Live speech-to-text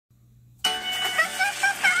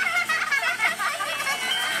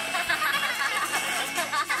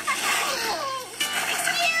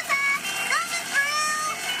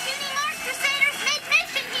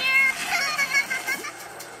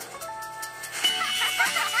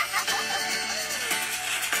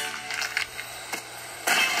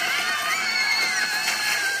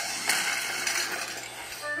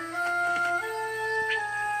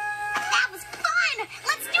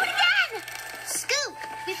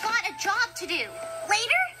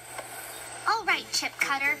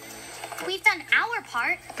Cutter. We've done our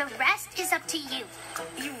part. The rest is up to you.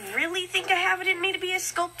 You really think I have it in me to be a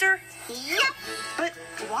sculptor? Yep. But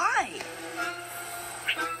why?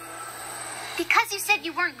 Because you said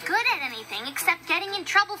you weren't good at anything except getting in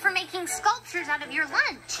trouble for making sculptures out of your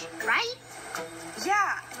lunch, right?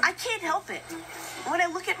 Yeah, I can't help it. When I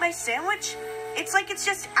look at my sandwich, it's like it's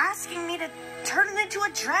just asking me to turn it into a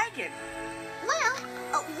dragon. Well,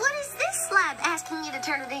 what is this slab asking you to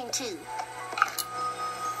turn it into?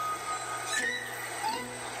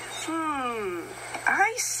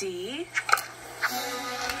 I see.